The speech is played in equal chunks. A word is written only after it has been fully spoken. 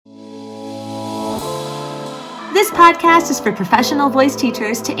This podcast is for professional voice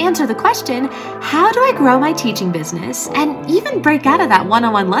teachers to answer the question, how do I grow my teaching business and even break out of that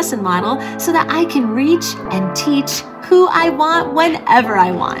one-on-one lesson model so that I can reach and teach who I want whenever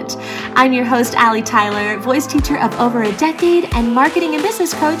I want. I'm your host, Allie Tyler, voice teacher of over a decade and marketing and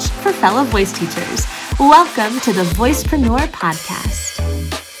business coach for fellow voice teachers. Welcome to the Voicepreneur Podcast.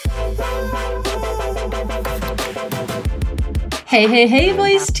 Hey,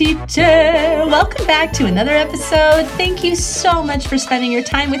 voice teacher. Welcome back to another episode. Thank you so much for spending your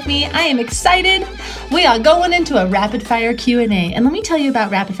time with me. I am excited. We are going into a rapid fire Q&A. And let me tell you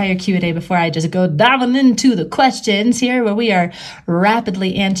about rapid fire Q&A before I just go diving into the questions here where we are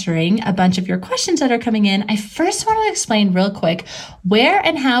rapidly answering a bunch of your questions that are coming in. I first want to explain real quick where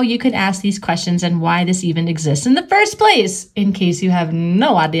and how you can ask these questions and why this even exists in the first place, in case you have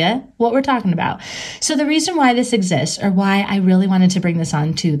no idea what we're talking about. So the reason why this exists, or why I really wanted to bring this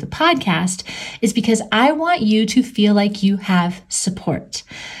on to the podcast, is because I want you to feel like you have support.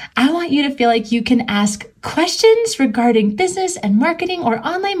 I want you to feel like you can ask questions regarding business and marketing or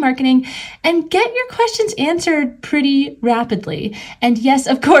online marketing and get your questions answered pretty rapidly. And yes,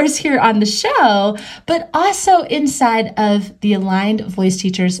 of course, here on the show, but also inside of the Aligned Voice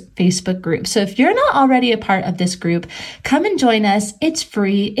Teachers Facebook group. So if you're not already a part of this group, come and join us. It's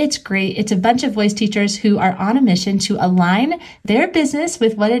free. It's great. It's a bunch of voice teachers who are on a mission to align their business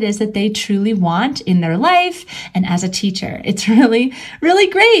with what it is that they truly want in their life and as a teacher. It's really, really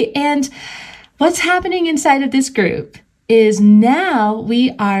great. And what's happening inside of this group is now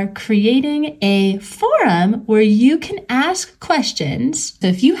we are creating a forum where you can ask questions. So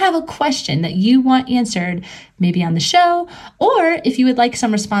if you have a question that you want answered, maybe on the show, or if you would like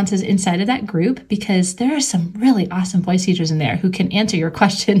some responses inside of that group, because there are some really awesome voice teachers in there who can answer your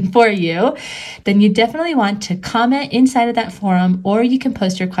question for you, then you definitely want to comment inside of that forum, or you can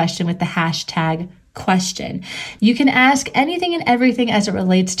post your question with the hashtag question. You can ask anything and everything as it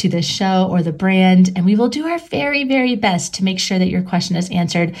relates to the show or the brand, and we will do our very, very best to make sure that your question is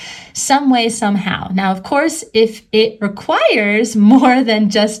answered some way, somehow. Now, of course, if it requires more than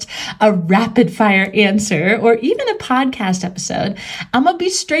just a rapid fire answer or even a podcast episode, I'm going to be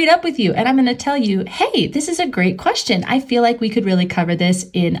straight up with you and I'm going to tell you, hey, this is a great question. I feel like we could really cover this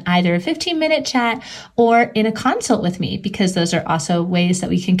in either a 15-minute chat or in a consult with me, because those are also ways that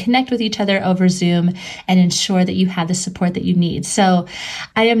we can connect with each other over Zoom and ensure that you have the support that you need. So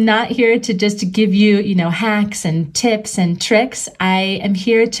I am not here to just give you, hacks and tips and tricks. I am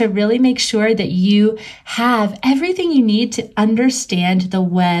here to really make sure that you have everything you need to understand the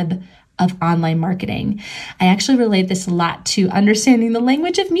web of online marketing. I actually relate this a lot to understanding the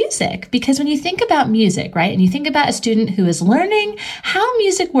language of music, because when you think about music, right, and you think about a student who is learning how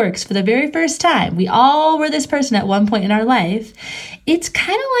music works for the very first time, we all were this person at one point in our life. It's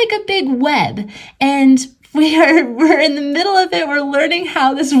kind of like a big web, and we're in the middle of it. We're learning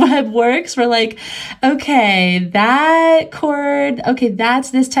how this web works. We're like, okay, that chord, okay, that's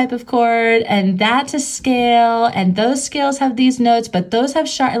this type of chord, and that's a scale, and those scales have these notes, but those have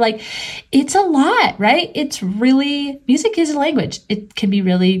sharp, like, it's a lot, right? Music is a language. It can be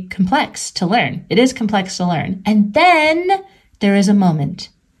really complex to learn. It is complex to learn. And then there is a moment.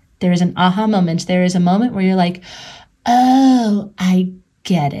 There is an aha moment. There is a moment where you're like, oh, I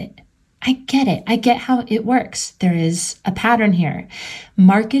get it. I get it. I get how it works. There is a pattern here.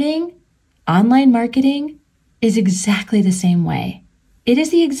 Marketing, online marketing, is exactly the same way. It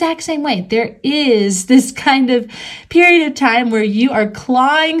is the exact same way. There is this kind of period of time where you are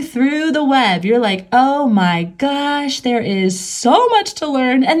clawing through the web. You're like, oh my gosh, there is so much to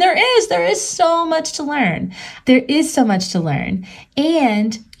learn. And there is so much to learn. There is so much to learn.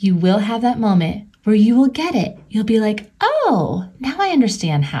 And you will have that moment where you will get it. You'll be like, oh, now I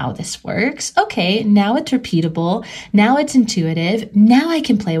understand how this works. Okay, now it's repeatable. Now it's intuitive. Now I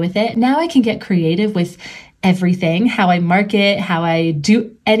can play with it. Now I can get creative with everything, how I market, how I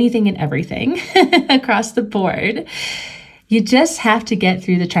do anything and everything across the board. You just have to get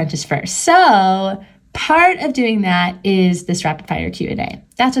through the trenches first. So part of doing that is this rapid fire Q&A.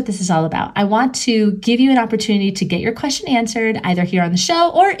 That's what this is all about. I want to give you an opportunity to get your question answered either here on the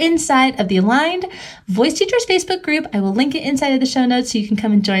show or inside of the Aligned Voice Teachers Facebook group. I will link it inside of the show notes so you can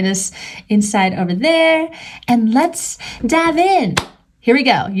come and join us inside over there. And let's dive in. Here we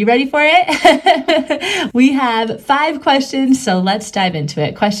go. You ready for it? We have 5 questions, so let's dive into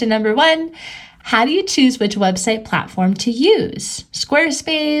it. Question number 1. How do you choose which website platform to use?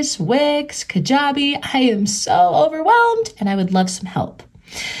 Squarespace, Wix, Kajabi? I am so overwhelmed and I would love some help.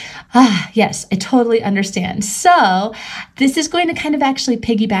 Yes, I totally understand. So this is going to kind of actually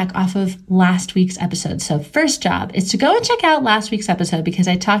piggyback off of last week's episode. So first job is to go and check out last week's episode because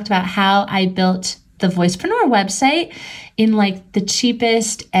I talked about how I built the Voicepreneur website in like the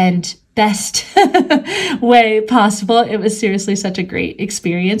cheapest and best way possible. It was seriously such a great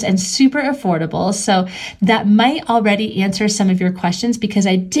experience and super affordable. So that might already answer some of your questions because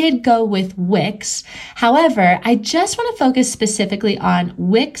I did go with Wix. However, I just want to focus specifically on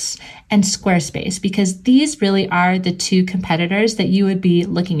Wix and Squarespace because these really are the two competitors that you would be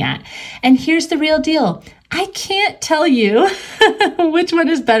looking at. And here's the real deal. I can't tell you which one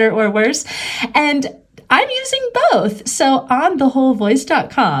is better or worse. And I'm using both. So on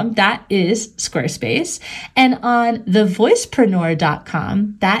thewholevoice.com, that is Squarespace. And on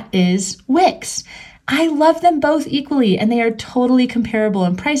thevoicepreneur.com, that is Wix. I love them both equally, and they are totally comparable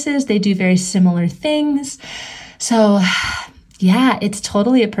in prices. They do very similar things. So yeah, it's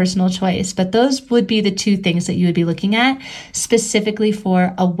totally a personal choice, but those would be the two things that you would be looking at specifically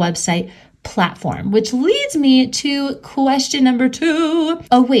for a website platform, which leads me to question number 2.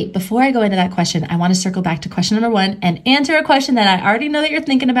 Oh, wait, before I go into that question, I want to circle back to question number 1 and answer a question that I already know that you're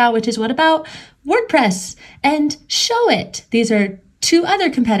thinking about, which is what about WordPress and Showit? These are 2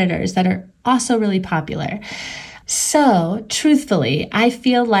 other competitors that are also really popular. So truthfully, I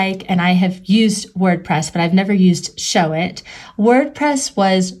feel like, and I have used WordPress, but I've never used Showit. WordPress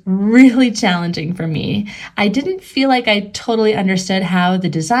was really challenging for me. I didn't feel like I totally understood how the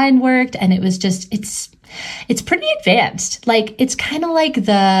design worked. And it was just, it's pretty advanced. Like, it's kind of like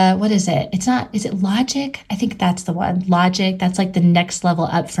what is it? Is it Logic? I think that's the one. Logic. That's like the next level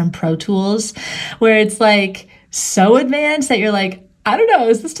up from Pro Tools, where it's like so advanced that you're like, I don't know,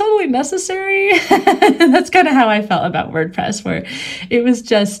 is this totally necessary? That's kind of how I felt about WordPress, where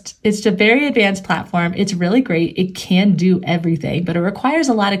it's a very advanced platform. It's really great. It can do everything, but it requires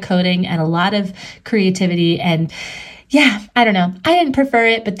a lot of coding and a lot of creativity. And yeah, I don't know. I didn't prefer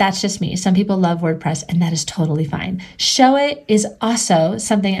it, but that's just me. Some people love WordPress, and that is totally fine. Showit is also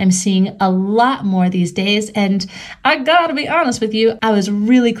something I'm seeing a lot more these days. And I gotta be honest with you, I was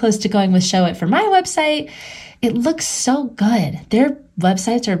really close to going with Showit for my website. It looks so good. Their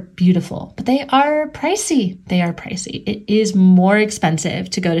websites are beautiful, but they are pricey. It is more expensive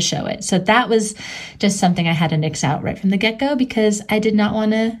to go to Showit. So that was just something I had to nix out right from the get-go because I did not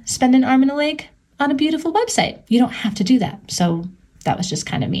want to spend an arm and a leg on a beautiful website. You don't have to do that. So that was just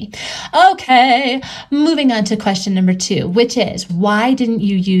kind of me. Okay, moving on to question number 2, which is, why didn't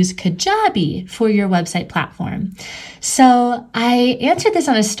you use Kajabi for your website platform? So I answered this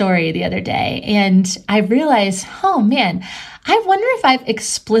on a story the other day, and I realized, oh man, I wonder if I've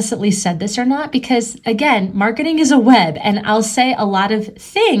explicitly said this or not, because again, marketing is a web, and I'll say a lot of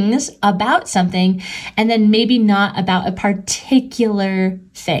things about something and then maybe not about a particular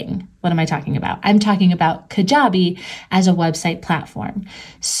thing. What am I talking about? I'm talking about Kajabi as a website platform.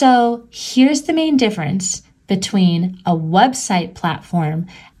 So here's the main difference between a website platform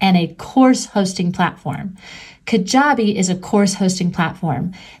and a course hosting platform. Kajabi is a course hosting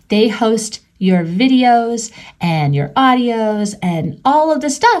platform. They host your videos and your audios and all of the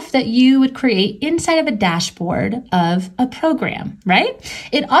stuff that you would create inside of a dashboard of a program, right?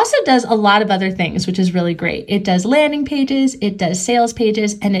 It also does a lot of other things, which is really great. It does landing pages, it does sales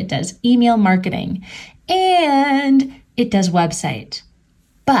pages, and it does email marketing, and it does website.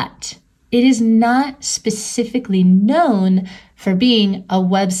 But it is not specifically known for being a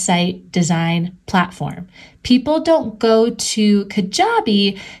website design platform. People don't go to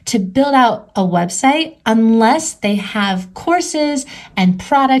Kajabi to build out a website unless they have courses and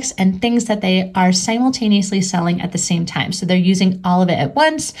products and things that they are simultaneously selling at the same time. So they're using all of it at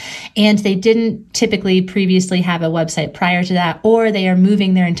once, and they didn't typically previously have a website prior to that, or they are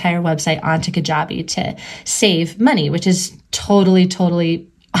moving their entire website onto Kajabi to save money, which is totally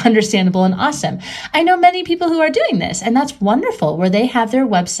understandable and awesome. I know many people who are doing this, and that's wonderful, where they have their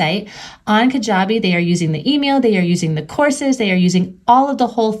website on Kajabi. They are using the email, they are using the courses, they are using all of the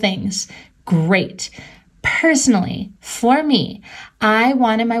whole things. Great. Personally, for me, I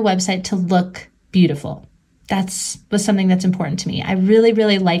wanted my website to look beautiful. Was something that's important to me. I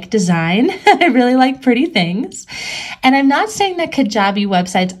really like design. I really like pretty things. And I'm not saying that Kajabi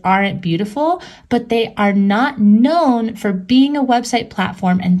websites aren't beautiful, but they are not known for being a website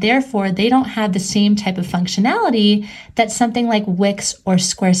platform, and therefore they don't have the same type of functionality that something like Wix or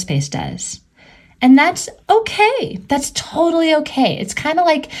Squarespace does. And that's okay. That's totally okay. It's kind of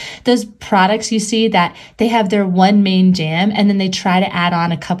like those products you see that they have their one main jam and then they try to add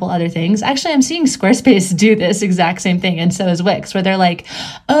on a couple other things. Actually, I'm seeing Squarespace do this exact same thing, and so is Wix, where they're like,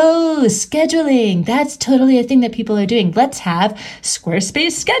 oh, scheduling. That's totally a thing that people are doing. Let's have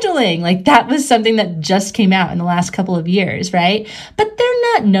Squarespace scheduling. Like, that was something that just came out in the last couple of years, right? But they're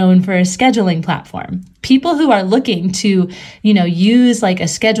not known for a scheduling platform. People who are looking to, use like a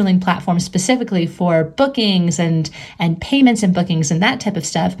scheduling platform specifically for bookings and payments and bookings and that type of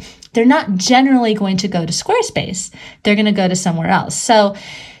stuff, they're not generally going to go to Squarespace. They're going to go to somewhere else. So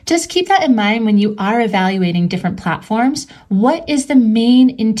just keep that in mind when you are evaluating different platforms. What is the main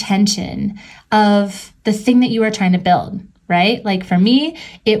intention of the thing that you are trying to build, right? Like for me,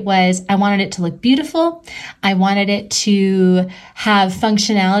 it was, I wanted it to look beautiful. I wanted it to have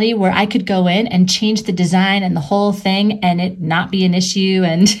functionality where I could go in and change the design and the whole thing and it not be an issue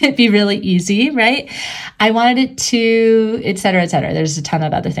and it be really easy, right? I wanted it to, et cetera, et cetera. There's a ton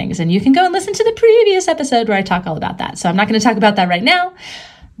of other things. And you can go and listen to the previous episode where I talk all about that. So I'm not going to talk about that right now,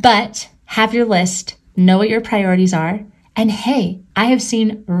 but have your list, know what your priorities are. And hey, I have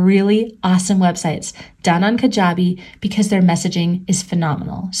seen really awesome websites done on Kajabi because their messaging is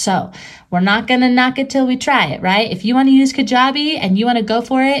phenomenal. So we're not going to knock it till we try it, right? If you want to use Kajabi and you want to go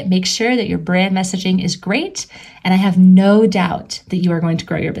for it, make sure that your brand messaging is great. And I have no doubt that you are going to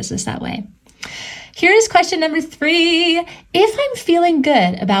grow your business that way. Here's question number 3. If I'm feeling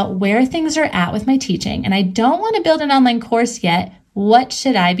good about where things are at with my teaching and I don't want to build an online course yet, what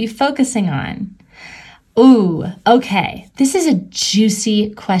should I be focusing on? Ooh, okay. This is a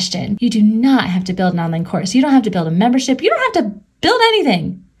juicy question. You do not have to build an online course. You don't have to build a membership. You don't have to build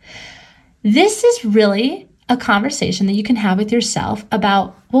anything. This is really a conversation that you can have with yourself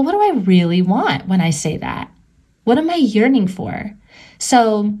about, well, what do I really want when I say that? What am I yearning for?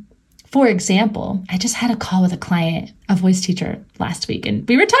 So, for example, I just had a call with a client, a voice teacher last week, and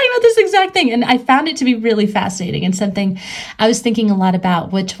we were talking about this exact thing. And I found it to be really fascinating and something I was thinking a lot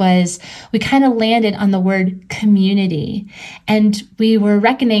about, which was we kind of landed on the word community. And we were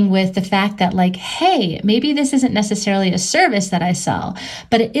reckoning with the fact that like, hey, maybe this isn't necessarily a service that I sell,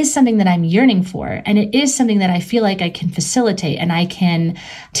 but it is something that I'm yearning for. And it is something that I feel like I can facilitate and I can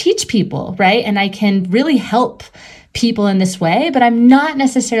teach people, right? And I can really help people in this way, but I'm not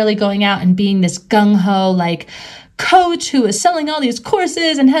necessarily going out and being this gung-ho like coach who is selling all these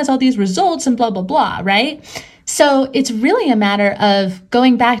courses and has all these results and blah, blah, blah, right? So it's really a matter of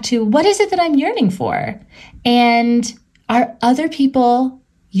going back to what is it that I'm yearning for? And are other people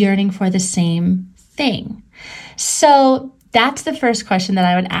yearning for the same thing? So that's the first question that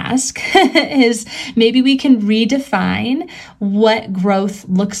I would ask is maybe we can redefine what growth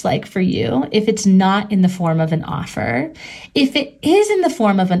looks like for you if it's not in the form of an offer. If it is in the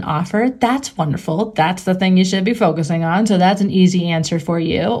form of an offer, that's wonderful. That's the thing you should be focusing on. So that's an easy answer for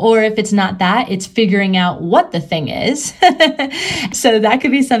you. Or if it's not that, it's figuring out what the thing is. So that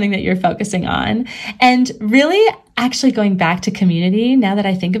could be something that you're focusing on. And really, actually going back to community now that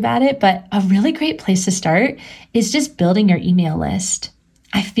I think about it, but a really great place to start is just building your email list.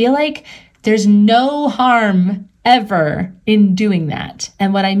 I feel like there's no harm ever in doing that.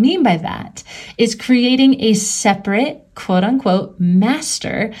 And what I mean by that is creating a separate quote unquote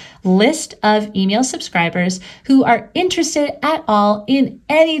master list of email subscribers who are interested at all in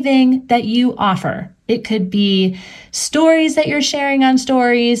anything that you offer. It could be stories that you're sharing on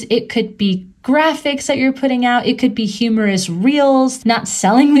stories. It could be graphics that you're putting out. It could be humorous reels, not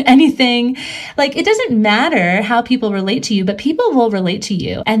selling anything. Like it doesn't matter how people relate to you, but people will relate to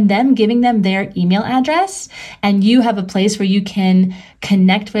you, and them giving them their email address and you have a place where you can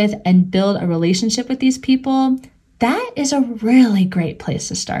connect with and build a relationship with these people. That is a really great place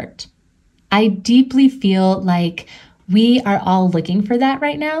to start. I deeply feel like we are all looking for that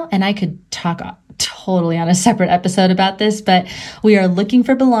right now. And I could talk totally on a separate episode about this, but we are looking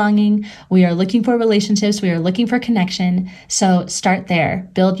for belonging. We are looking for relationships. We are looking for connection. So start there.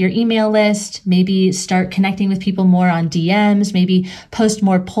 Build your email list. Maybe start connecting with people more on DMs. Maybe post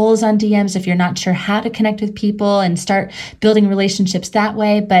more polls on DMs if you're not sure how to connect with people, and start building relationships that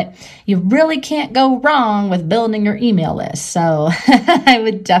way. But you really can't go wrong with building your email list. So I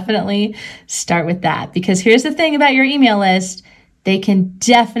would definitely start with that, because here's the thing about your email list. They can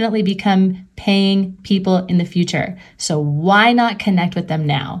definitely become paying people in the future. So why not connect with them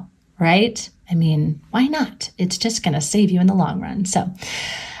now, right? I mean, why not? It's just going to save you in the long run. So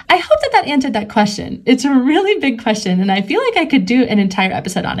I hope that answered that question. It's a really big question, and I feel like I could do an entire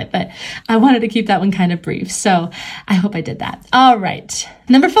episode on it, but I wanted to keep that one kind of brief. So I hope I did that. All right.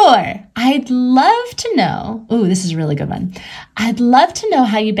 Number 4, I'd love to know, this is a really good one. I'd love to know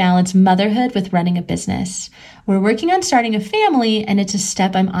how you balance motherhood with running a business. We're working on starting a family, and it's a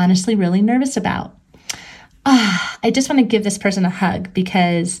step I'm honestly really nervous about. I just want to give this person a hug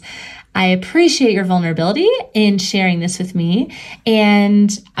because I appreciate your vulnerability in sharing this with me.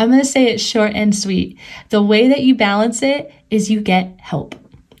 And I'm going to say it short and sweet. The way that you balance it is you get help.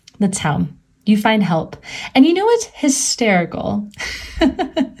 That's how you find help. And you know what's hysterical?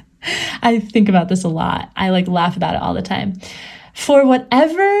 I think about this a lot. I laugh about it all the time. For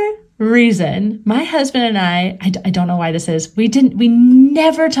whatever reason my husband and I don't know why this is, we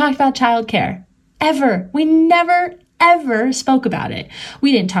never talked about childcare. Ever. We never, ever spoke about it.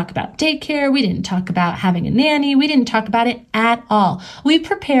 We didn't talk about daycare. We didn't talk about having a nanny. We didn't talk about it at all. We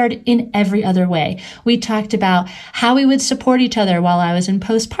prepared in every other way. We talked about how we would support each other while I was in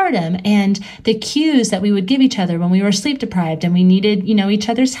postpartum and the cues that we would give each other when we were sleep deprived and we needed, each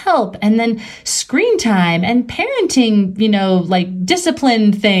other's help, and then screen time and parenting, like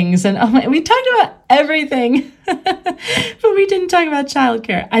discipline things. And we talked about everything, but we didn't talk about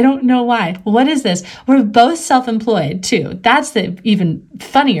childcare. I don't know why. What is this? We're both self-employed too. That's the even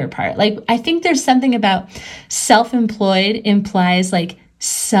funnier part. Like, I think there's something about self-employed implies like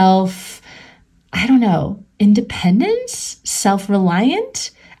independence,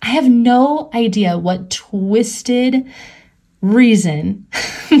 self-reliant. I have no idea what twisted reason.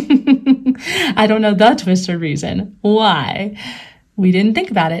 I don't know the twisted reason why we didn't think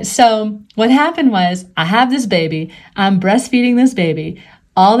about it. So what happened was, I have this baby. I'm breastfeeding this baby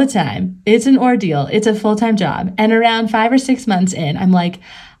all the time. It's an ordeal. It's a full-time job. And around 5 or 6 months in, I'm like,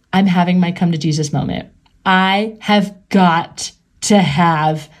 I'm having my come to Jesus moment. I have got to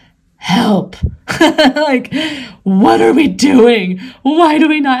have help. Like, what are we doing? Why do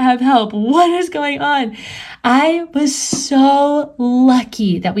we not have help? What is going on? I was so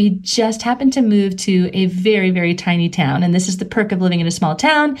lucky that we just happened to move to a very, very tiny town. And this is the perk of living in a small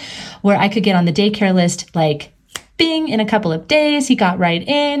town, where I could get on the daycare list like bing, in a couple of days. He got right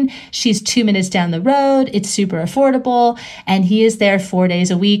in. She's 2 minutes down the road. It's super affordable. And he is there 4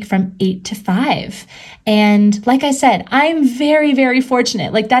 days a week from 8 to 5. And like I said, I'm very, very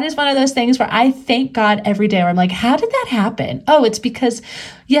fortunate. Like, that is one of those things where I thank God every day, where I'm like, how did that happen? Oh, it's because,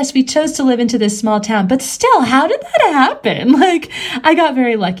 yes, we chose to live into this small town, but still, how did that happen? Like, I got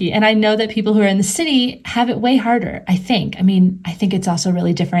very lucky. And I know that people who are in the city have it way harder, I think. I think it's also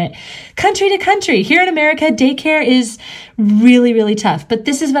really different country to country. Here in America, daycare is really, really tough. But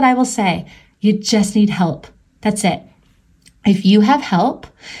this is what I will say. You just need help. That's it. If you have help,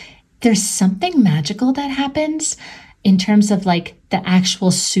 there's something magical that happens in terms of like the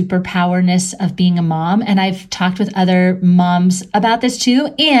actual superpowerness of being a mom. And I've talked with other moms about this too.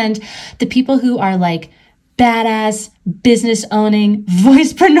 And the people who are like badass business owning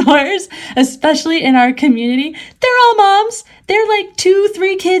voicepreneurs, especially in our community, they're all moms. They're like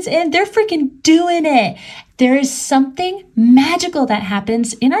 2-3 kids in, they're freaking doing it. There is something magical that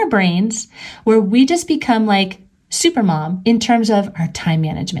happens in our brains where we just become like super mom in terms of our time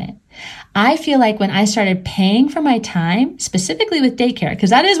management. I feel like when I started paying for my time, specifically with daycare, because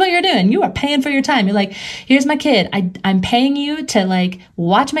that is what you're doing. You are paying for your time. You're like, here's my kid. I'm paying you to like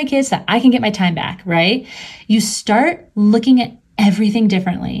watch my kids so that I can get my time back, right? You start looking at everything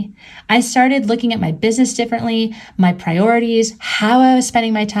differently. I started looking at my business differently, my priorities, how I was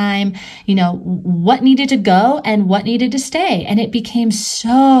spending my time, what needed to go and what needed to stay. And it became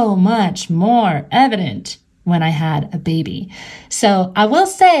so much more evident when I had a baby. So I will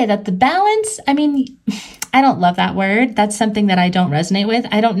say that the balance, I don't love that word. That's something that I don't resonate with.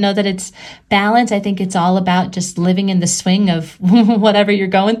 I don't know that it's balance. I think it's all about just living in the swing of whatever you're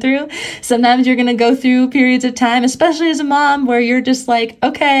going through. Sometimes you're going to go through periods of time, especially as a mom, where you're just like,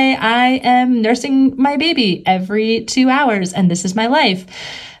 okay, I am nursing my baby every 2 hours and this is my life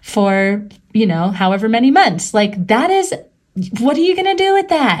for, however many months. Like, that is, what are you going to do with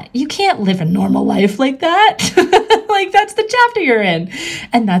that? You can't live a normal life like that. Like, that's the chapter you're in.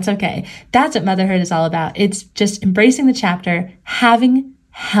 And that's okay. That's what motherhood is all about. It's just embracing the chapter, having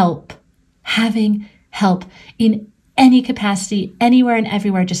help in any capacity, anywhere and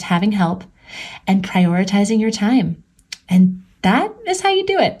everywhere, just having help and prioritizing your time. And that is how you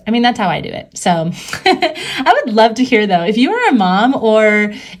do it. That's how I do it. So I would love to hear, though, if you are a mom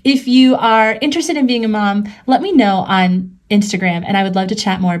or if you are interested in being a mom, let me know on Instagram. And I would love to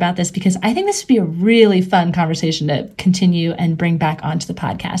chat more about this, because I think this would be a really fun conversation to continue and bring back onto the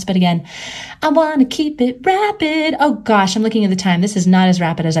podcast. But again, I want to keep it rapid. Oh gosh, I'm looking at the time. This is not as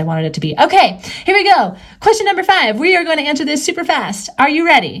rapid as I wanted it to be. Okay, here we go. Question number 5. We are going to answer this super fast. Are you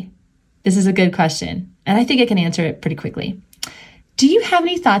ready? This is a good question, and I think I can answer it pretty quickly. Do you have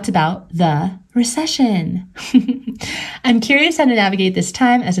any thoughts about the recession? I'm curious how to navigate this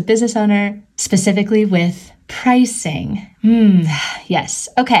time as a business owner, specifically with pricing. Yes.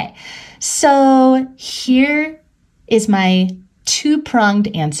 Okay. So here is my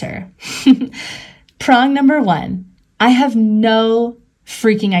 2-pronged answer. Prong number 1, I have no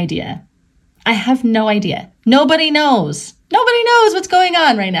freaking idea. I have no idea. Nobody knows. Nobody knows what's going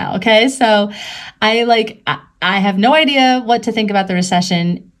on right now. Okay. So I have no idea what to think about the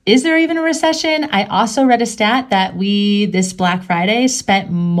recession. is there even a recession? I also read a stat that we, this Black Friday,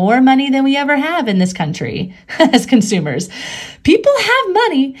 spent more money than we ever have in this country as consumers. People have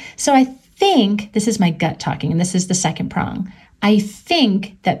money. So I think, this is my gut talking, and this is the second prong. I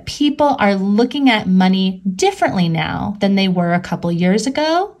think that people are looking at money differently now than they were a couple years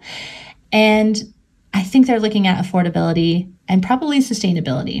ago. And I think they're looking at affordability and probably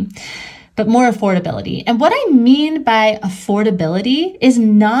sustainability, but more affordability. And what I mean by affordability is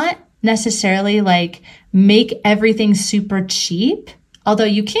not necessarily like make everything super cheap, although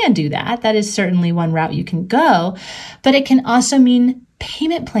you can do that. That is certainly one route you can go, but it can also mean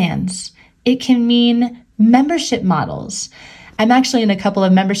payment plans. It can mean membership models. I'm actually in a couple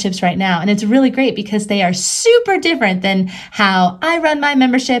of memberships right now, and it's really great because they are super different than how I run my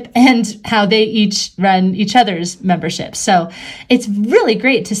membership and how they each run each other's memberships. So it's really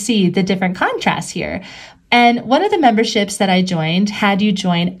great to see the different contrasts here. And one of the memberships that I joined had you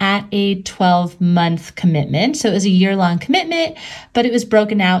join at a 12-month commitment. So it was a year-long commitment, but it was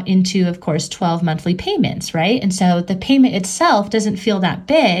broken out into, of course, 12 monthly payments, right? And so the payment itself doesn't feel that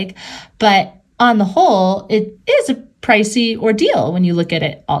big, but on the whole, it is a pricey ordeal when you look at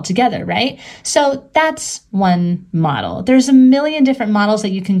it all together, right? So that's one model. There's a million different models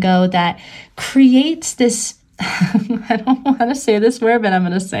that you can go that creates this, I don't want to say this word, but I'm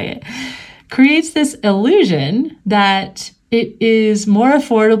going to say it, creates this illusion that it is more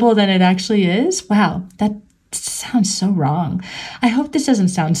affordable than it actually is. Wow, that sounds so wrong. I hope this doesn't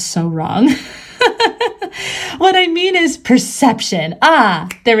sound so wrong. What I mean is perception.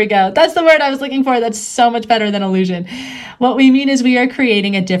 There we go. That's the word I was looking for. That's so much better than illusion. What we mean is we are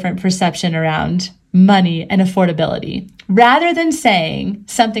creating a different perception around money and affordability. Rather than saying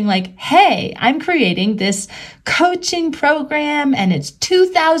something like, hey, I'm creating this coaching program and it's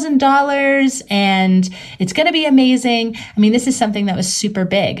 $2,000 and it's going to be amazing. I mean, this is something that was super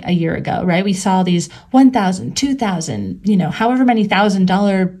big a year ago, right? We saw these $1,000, $2,000, however many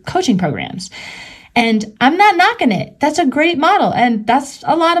 $1,000 coaching programs. And I'm not knocking it. That's a great model and that's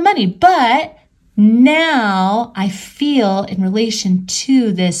a lot of money. But now I feel in relation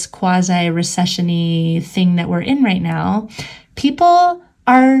to this quasi-recession-y thing that we're in right now, people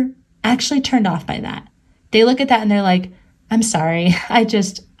are actually turned off by that. They look at that and they're like, I'm sorry,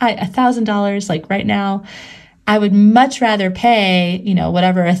 $1,000, like right now, I would much rather pay,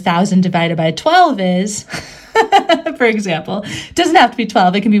 whatever 1,000 divided by 12 is, for example. It doesn't have to be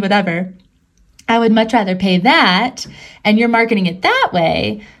 12, it can be whatever. I would much rather pay that, and you're marketing it that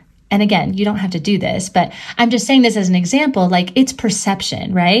way. And again, you don't have to do this, but I'm just saying this as an example, like it's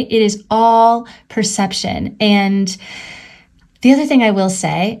perception, right? It is all perception. And the other thing I will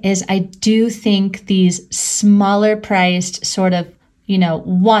say is I do think these smaller priced sort of,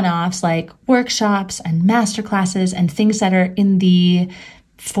 one-offs like workshops and masterclasses and things that are in the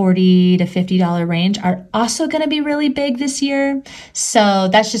 $40 to $50 range are also going to be really big this year. So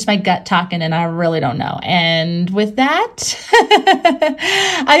that's just my gut talking, and I really don't know. And with that,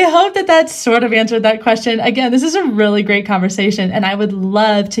 I hope that sort of answered that question. Again, this is a really great conversation, and I would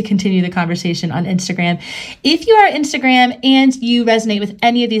love to continue the conversation on Instagram. If you are Instagram and you resonate with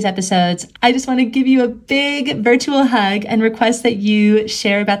any of these episodes, I just want to give you a big virtual hug and request that you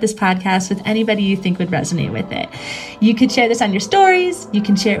share about this podcast with anybody you think would resonate with it. You could share this on your stories. You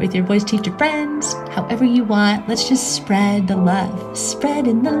can share it with your voice teacher friends, however you want. Let's just spread the love, spread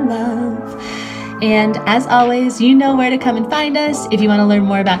in the love. And as always, you know where to come and find us if you want to learn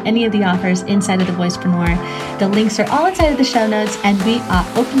more about any of the offers inside of the Voicepreneur. The links are all inside of the show notes, and we are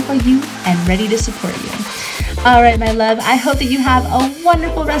open for you and ready to support you. All right, my love, I hope that you have a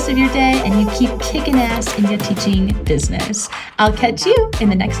wonderful rest of your day and you keep kicking ass in your teaching business. I'll catch you in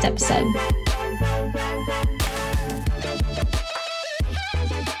the next episode.